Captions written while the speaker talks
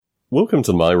Welcome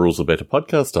to My Rules Are Better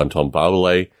podcast. I'm Tom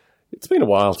Barbalet. It's been a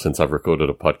while since I've recorded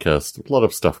a podcast. A lot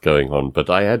of stuff going on, but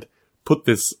I had put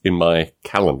this in my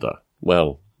calendar.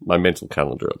 Well, my mental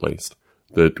calendar at least.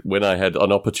 That when I had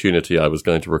an opportunity, I was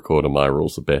going to record a My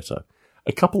Rules Are Better.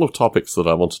 A couple of topics that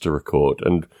I wanted to record.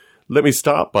 And let me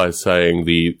start by saying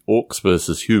the Orcs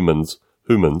versus Humans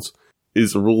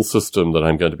is a rule system that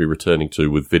I'm going to be returning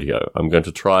to with video. I'm going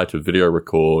to try to video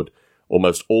record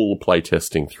almost all the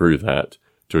playtesting through that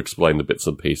to explain the bits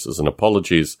and pieces. And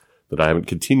apologies that I haven't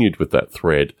continued with that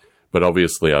thread, but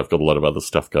obviously I've got a lot of other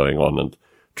stuff going on, and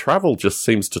travel just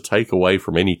seems to take away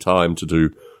from any time to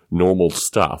do normal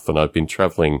stuff, and I've been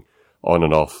traveling on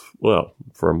and off, well,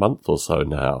 for a month or so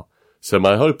now. So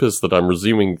my hope is that I'm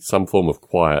resuming some form of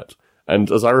quiet.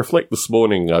 And as I reflect this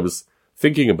morning, I was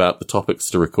thinking about the topics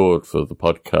to record for the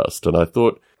podcast, and I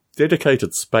thought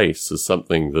dedicated space is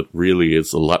something that really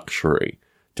is a luxury.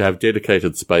 To have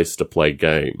dedicated space to play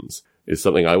games is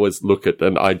something I always look at,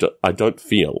 and I don't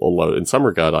feel, although in some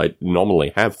regard I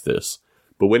normally have this,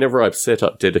 but whenever I've set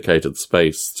up dedicated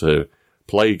space to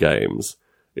play games,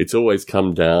 it's always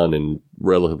come down in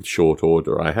relatively short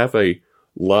order. I have a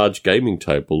large gaming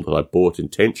table that I bought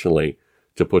intentionally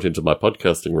to put into my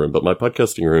podcasting room, but my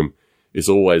podcasting room is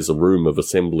always a room of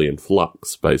assembly and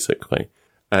flux, basically.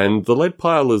 And the lead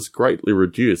pile is greatly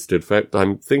reduced. In fact,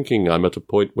 I'm thinking I'm at a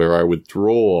point where I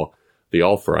withdraw the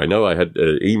offer. I know I had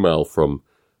an email from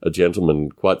a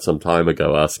gentleman quite some time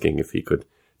ago asking if he could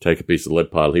take a piece of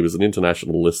lead pile. He was an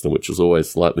international listener, which is always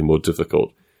slightly more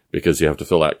difficult because you have to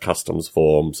fill out customs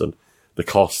forms and the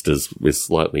cost is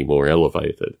slightly more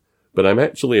elevated. But I'm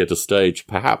actually at a stage,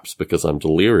 perhaps because I'm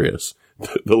delirious,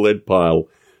 that the lead pile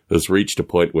has reached a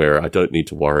point where I don't need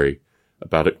to worry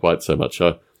about it quite so much.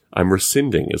 I'm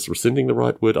rescinding. Is rescinding the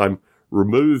right word? I'm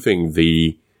removing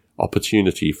the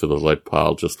opportunity for the lead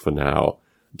pile just for now,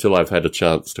 until I've had a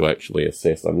chance to actually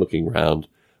assess. I'm looking around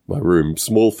my room.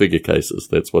 Small figure cases,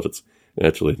 that's what it's...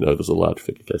 Actually, no, there's a large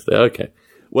figure case there. Okay.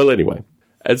 Well, anyway,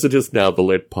 as it is now, the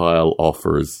lead pile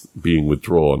offer is being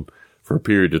withdrawn for a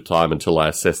period of time until I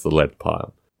assess the lead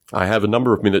pile. I have a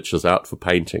number of miniatures out for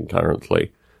painting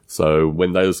currently, so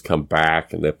when those come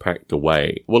back and they're packed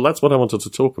away... Well, that's what I wanted to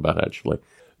talk about, actually.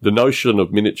 The notion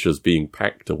of miniatures being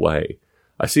packed away.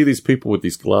 I see these people with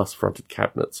these glass-fronted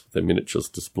cabinets with their miniatures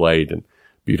displayed in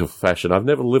beautiful fashion. I've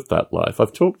never lived that life.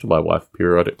 I've talked to my wife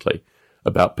periodically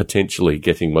about potentially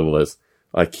getting one of those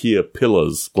IKEA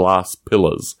pillars, glass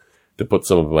pillars, to put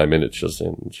some of my miniatures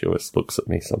in. She always looks at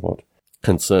me somewhat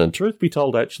concerned. Truth be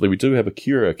told, actually, we do have a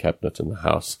curio cabinet in the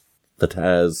house that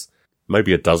has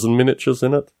maybe a dozen miniatures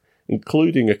in it,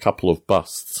 including a couple of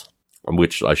busts,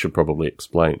 which I should probably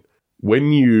explain.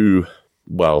 When you,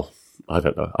 well, I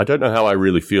don't know. I don't know how I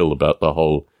really feel about the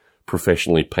whole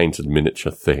professionally painted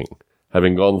miniature thing.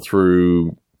 Having gone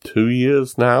through 2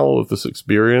 years now of this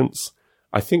experience,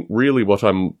 I think really what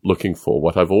I'm looking for,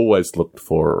 what I've always looked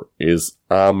for, is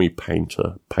army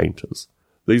painters.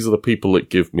 These are the people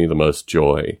that give me the most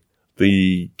joy.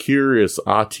 The curious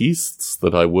artistes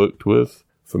that I worked with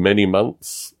for many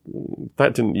months,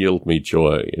 that didn't yield me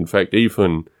joy. In fact,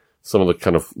 even some of the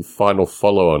kind of final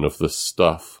follow-on of this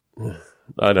stuff,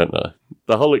 I don't know.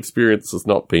 The whole experience has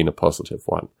not been a positive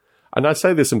one. And I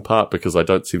say this in part because I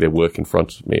don't see their work in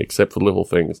front of me, except for little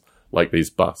things like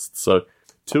these busts. So,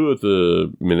 two of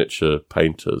the miniature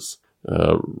painters,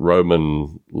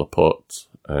 Roman Laporte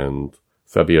and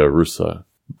Fabio Russo,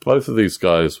 both of these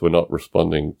guys were not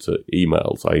responding to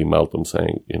emails. I emailed them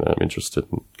saying, I'm interested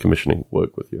in commissioning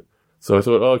work with you. So I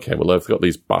thought, okay, well, I've got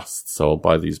these busts, so I'll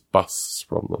buy these busts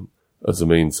from them as a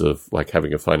means of, like,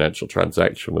 having a financial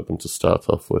transaction with them to start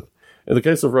off with. In the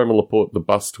case of Roman Laporte, the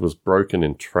bust was broken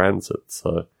in transit,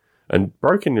 and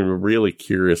broken in a really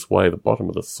curious way. The bottom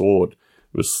of the sword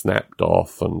was snapped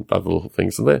off and other little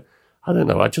things. And I don't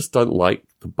know, I just don't like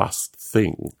the bust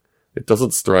thing. It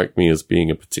doesn't strike me as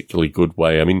being a particularly good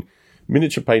way. I mean,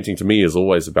 miniature painting to me is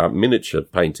always about miniature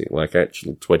painting, like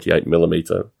actual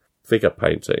 28mm figure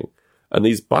painting. And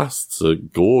these busts are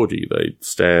gaudy. They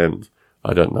stand,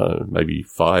 I don't know, maybe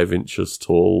 5 inches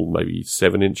tall, maybe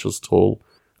 7 inches tall.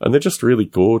 And they're just really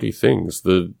gaudy things.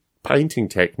 The painting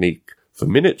technique for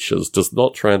miniatures does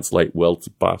not translate well to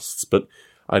busts, but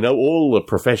I know all the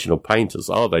professional painters,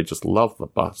 they just love the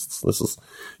busts. This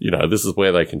is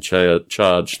where they can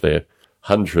charge their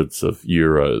hundreds of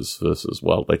euros versus,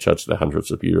 well, they charge their hundreds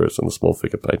of euros in the small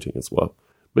figure painting as well.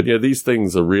 But yeah, these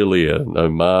things are really an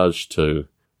homage to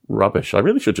rubbish. I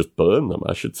really should just burn them.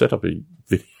 I should set up a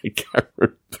video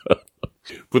camera and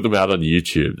put them out on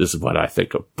YouTube. This is what I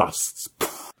think of busts.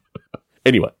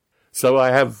 Anyway, so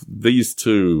I have these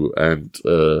two and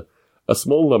a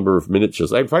small number of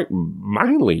miniatures. In fact,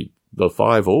 mainly the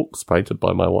 5 orcs painted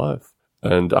by my wife,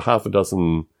 and a half a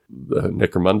dozen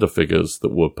Necromunda figures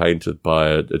that were painted by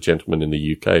a gentleman in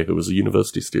the UK who was a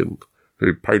university student,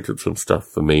 who painted some stuff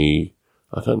for me,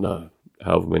 I don't know,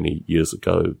 however many years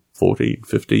ago, 14,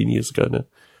 15 years ago now.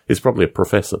 He's probably a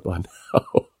professor by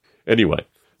now. Anyway,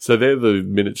 so they're the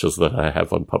miniatures that I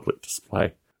have on public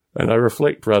display. And I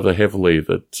reflect rather heavily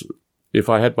that if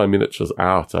I had my miniatures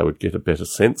out, I would get a better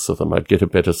sense of them. I'd get a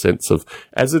better sense of,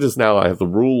 as it is now, I have the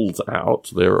rules out,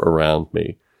 they're around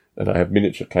me, and I have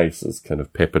miniature cases kind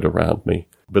of peppered around me.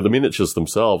 But the miniatures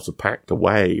themselves are packed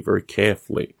away very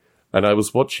carefully. And I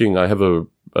was watching, I have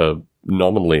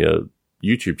nominally a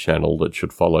YouTube channel that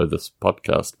should follow this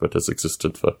podcast, but has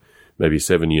existed for maybe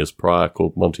 7 years prior,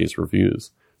 called Monty's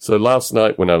Reviews. So last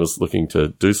night when I was looking to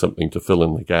do something to fill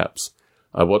in the gaps,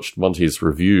 I watched Monty's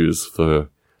Reviews for,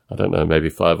 I don't know, maybe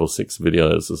 5 or 6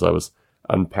 videos as I was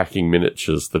unpacking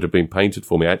miniatures that have been painted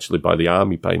for me actually by the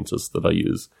army painters that I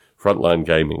use. Frontline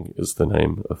Gaming is the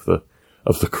name of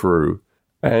the crew.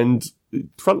 And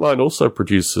Frontline also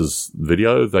produces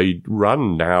video. They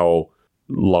run now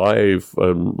live,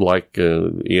 like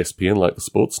ESPN, like the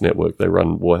Sports Network. They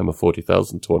run Warhammer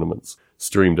 40,000 tournaments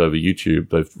streamed over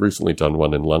YouTube. They've recently done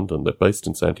one in London. They're based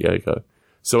in San Diego.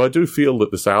 So I do feel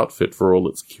that this outfit, for all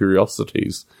its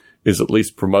curiosities, is at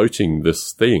least promoting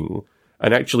this thing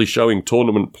and actually showing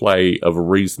tournament play of a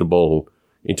reasonable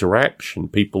interaction.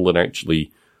 People that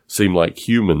actually seem like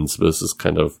humans versus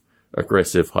kind of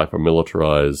aggressive,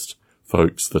 hyper-militarized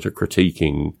folks that are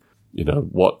critiquing, you know,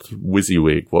 what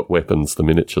WYSIWYG, what weapons the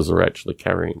miniatures are actually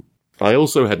carrying. I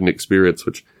also had an experience,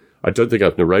 which I don't think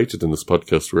I've narrated in this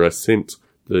podcast, where I sent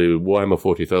the Warhammer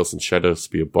 40,000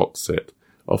 Shadowspear box set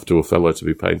off to a fellow to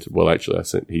be painted. Well, actually,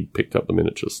 he picked up the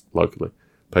miniatures locally,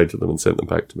 painted them and sent them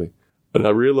back to me. And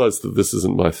I realized that this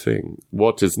isn't my thing.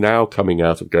 What is now coming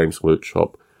out of Games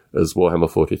Workshop as Warhammer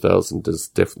 40,000 is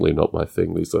definitely not my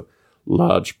thing. These are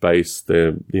large base.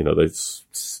 They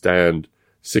stand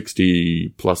 60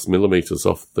 plus millimeters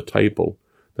off the table.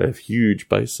 They have huge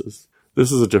bases.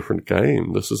 This is a different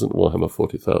game. This isn't Warhammer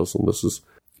 40,000. This is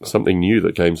something new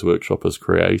that Games Workshop has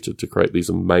created to create these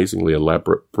amazingly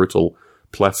elaborate, brittle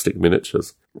plastic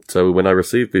miniatures. So when I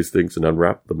received these things and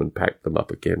unwrapped them and packed them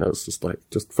up again, I was just like,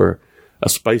 just for a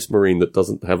Space Marine that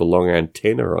doesn't have a long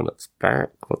antenna on its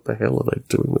back, what the hell are they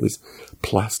doing with these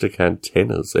plastic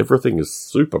antennas? Everything is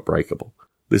super breakable.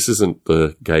 This isn't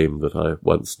the game that I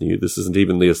once knew. This isn't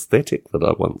even the aesthetic that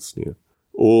I once knew.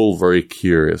 All very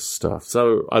curious stuff.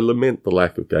 So I lament the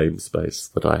lack of game space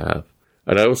that I have.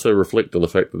 And I also reflect on the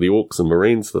fact that the Orcs and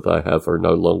Marines that I have are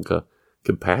no longer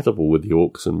compatible with the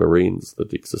Orcs and Marines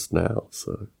that exist now.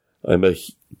 So I'm a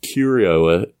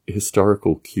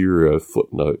historical curio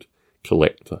footnote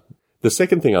collector. The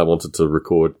second thing I wanted to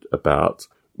record about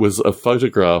was a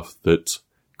photograph that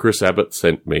Chris Abbott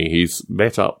sent me. He's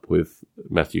met up with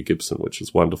Matthew Gibson, which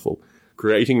is wonderful,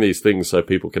 creating these things so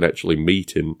people can actually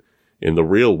meet in the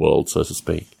real world, so to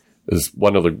speak, is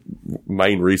one of the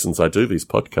main reasons I do these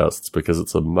podcasts, because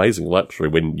it's an amazing luxury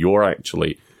when you're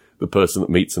actually the person that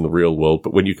meets in the real world,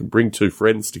 but when you can bring two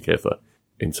friends together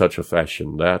in such a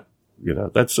fashion, that, you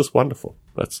know, that's just wonderful.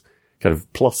 That's kind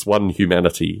of +1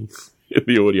 humanity in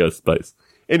the audio space.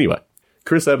 Anyway,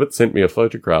 Chris Abbott sent me a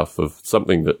photograph of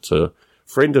something that a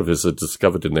friend of his had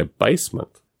discovered in their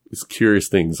basement. These curious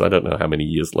things, I don't know how many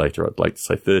years later, I'd like to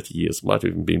say 30 years, might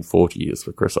have even been 40 years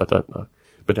for Chris, I don't know.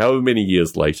 But however many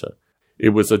years later, it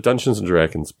was a Dungeons &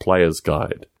 Dragons Player's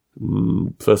Guide,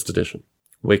 first edition,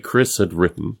 where Chris had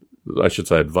written, I should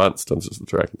say Advanced Dungeons &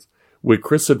 Dragons, where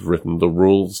Chris had written the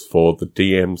rules for the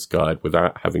DM's Guide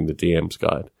without having the DM's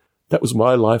Guide. That was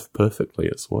my life perfectly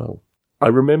as well. I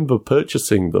remember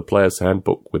purchasing the Player's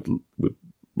Handbook with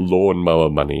lawnmower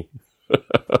money.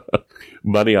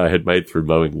 Money I had made through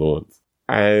mowing lawns.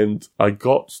 And I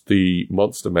got the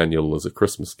Monster Manual as a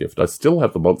Christmas gift. I still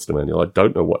have the Monster Manual. I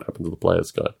don't know what happened to the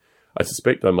Player's Guide. I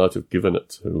suspect I might have given it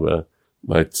to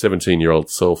my 17-year-old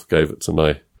self, gave it to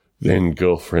my then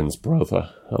girlfriend's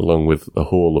brother, along with a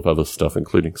haul of other stuff,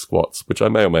 including squats, which I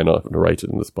may or may not have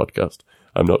narrated in this podcast.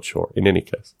 I'm not sure, in any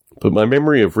case. But my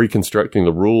memory of reconstructing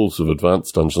the rules of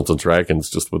Advanced Dungeons &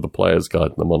 Dragons just with the Player's Guide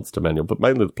and the Monster Manual, but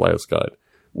mainly the Player's Guide,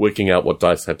 working out what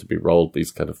dice had to be rolled,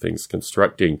 these kind of things,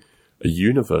 constructing a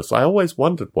universe. I always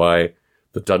wondered why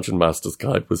the Dungeon Master's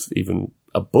Guide was even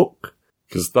a book.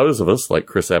 Because those of us, like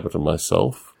Chris Abbott and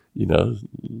myself, you know,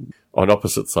 on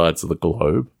opposite sides of the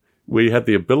globe, we had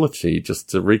the ability just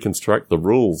to reconstruct the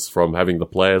rules from having the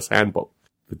Player's Handbook,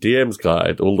 the DM's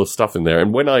Guide, all the stuff in there.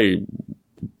 And when I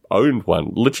owned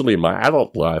one, literally in my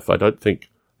adult life, I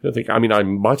mean, I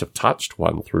might have touched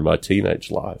one through my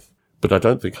teenage life. but I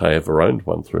don't think I ever owned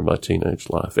one through my teenage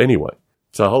life. Anyway,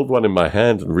 to hold one in my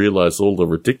hand and realize all the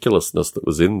ridiculousness that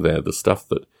was in there, the stuff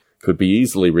that could be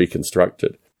easily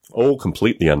reconstructed, all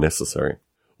completely unnecessary.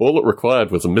 All it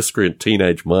required was a miscreant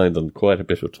teenage mind and quite a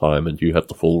bit of time, and you had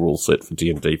the full rule set for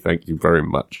D&D. Thank you very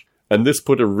much. And this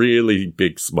put a really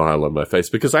big smile on my face,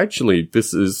 because actually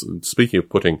this is, speaking of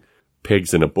putting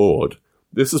pegs in a board,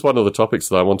 this is one of the topics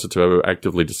that I wanted to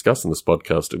actively discuss in this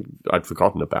podcast, and I'd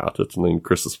forgotten about it, and then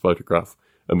Chris's photograph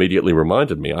immediately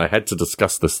reminded me I had to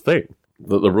discuss this thing,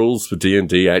 that the rules for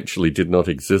D&D actually did not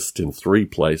exist in 3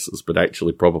 places, but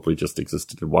actually probably just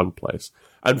existed in 1 place.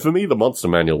 And for me, the Monster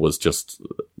Manual was just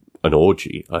an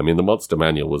orgy. I mean, the Monster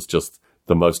Manual was just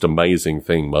the most amazing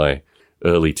thing my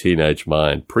early teenage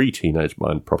mind, pre-teenage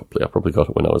mind probably, I probably got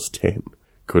it when I was 10,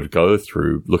 could go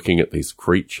through, looking at these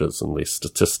creatures and these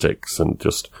statistics and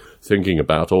just thinking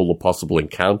about all the possible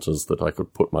encounters that I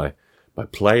could put my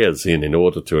players in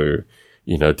order to,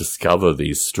 you know, discover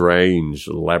these strange,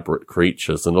 elaborate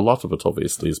creatures. And a lot of it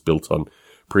obviously is built on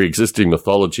pre-existing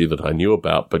mythology that I knew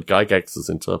about, but Gygax's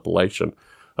interpolation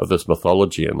of this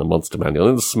mythology and the Monster Manual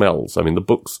and the smells. I mean, the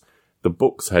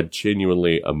books had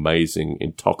genuinely amazing,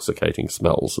 intoxicating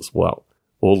smells as well.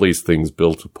 All these things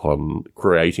built upon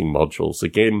creating modules.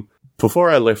 Again,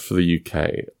 before I left for the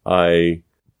UK, I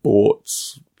bought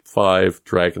 5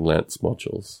 Dragonlance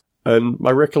modules. And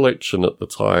my recollection at the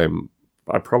time,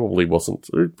 it probably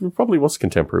was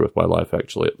contemporary with my life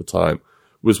actually at the time,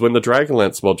 was when the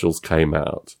Dragonlance modules came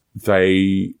out,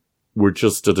 they were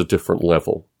just at a different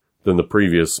level than the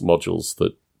previous modules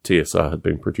that TSR had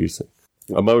been producing.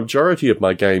 A majority of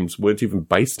my games weren't even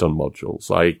based on modules.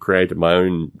 I created my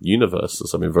own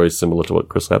universes. I mean, very similar to what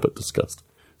Chris Abbott discussed.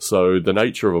 So the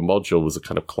nature of a module was a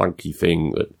kind of clunky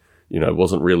thing that, you know,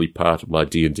 wasn't really part of my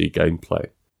D&D gameplay.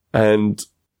 And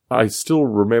I still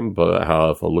remember,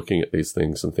 however, looking at these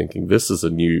things and thinking, this is a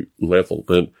new level.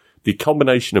 The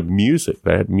combination of music,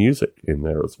 they had music in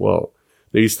there as well.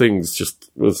 These things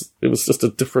it was just a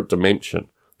different dimension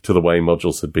to the way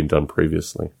modules had been done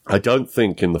previously. I don't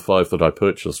think in the 5 that I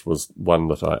purchased was one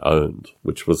that I owned,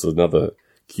 which was another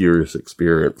curious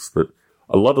experience that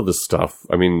a lot of this stuff,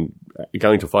 I mean,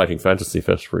 going to Fighting Fantasy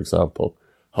Fest, for example,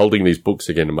 holding these books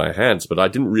again in my hands, but I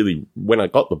didn't really, when I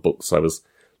got the books, I was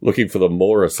looking for them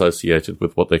more associated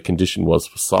with what their condition was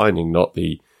for signing, not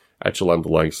the actual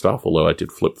underlying stuff, although I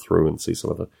did flip through and see some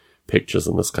of the pictures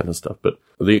and this kind of stuff. But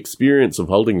the experience of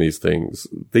holding these things,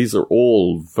 these are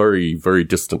all very, very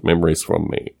distant memories from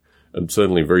me, and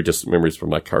certainly very distant memories from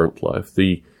my current life.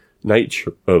 The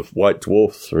nature of White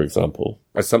Dwarfs, for example,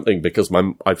 is something, because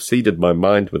I've seeded my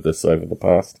mind with this over the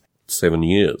past 7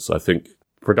 years. I think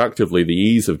productively the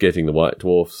ease of getting the White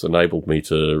Dwarfs enabled me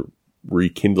to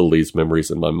rekindle these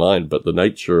memories in my mind, but the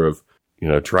nature of, you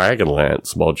know,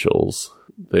 Dragonlance modules,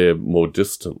 they're more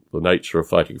distant. The nature of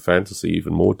Fighting Fantasy,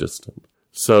 even more distant.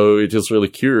 So it is really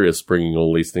curious bringing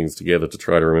all these things together to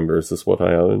try to remember, is this what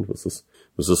I owned? Was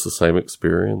this the same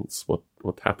experience?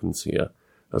 What happens here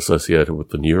associated with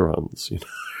the neurons, you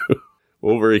know?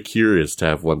 All very curious to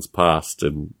have one's past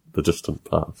in the distant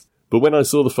past. But when I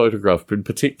saw the photograph, in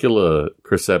particular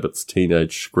Chris Abbott's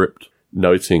teenage script,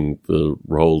 noting the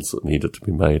roles that needed to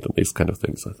be made and these kind of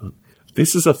things, I thought,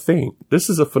 this is a thing. This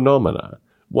is a phenomena.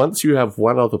 Once you have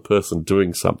one other person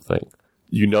doing something,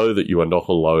 you know that you are not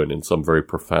alone in some very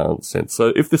profound sense.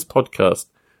 So if this podcast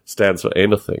stands for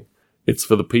anything, it's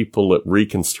for the people that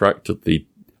reconstructed the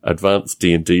advanced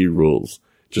D&D rules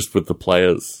just with the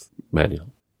player's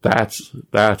manual. That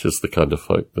is the kind of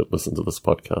folk that listen to this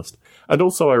podcast. And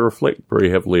also I reflect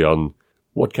very heavily on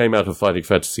what came out of Fighting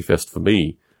Fantasy Fest for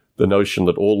me, the notion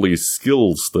that all these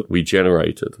skills that we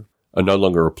generated are no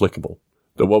longer applicable.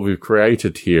 That what we've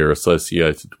created here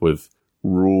associated with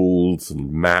rules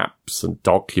and maps and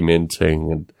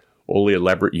documenting and all the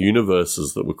elaborate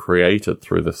universes that were created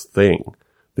through this thing,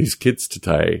 these kids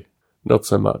today, not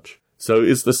so much. So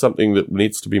is this something that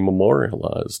needs to be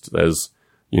memorialized as,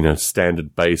 you know,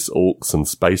 standard base orcs and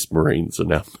space marines are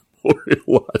now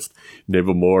memorialized,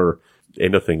 never more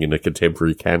anything in a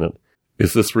contemporary canon?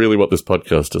 Is this really what this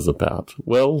podcast is about?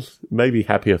 Well, maybe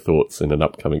happier thoughts in an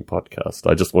upcoming podcast.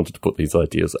 I just wanted to put these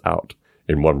ideas out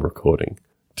in one recording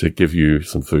to give you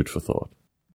some food for thought.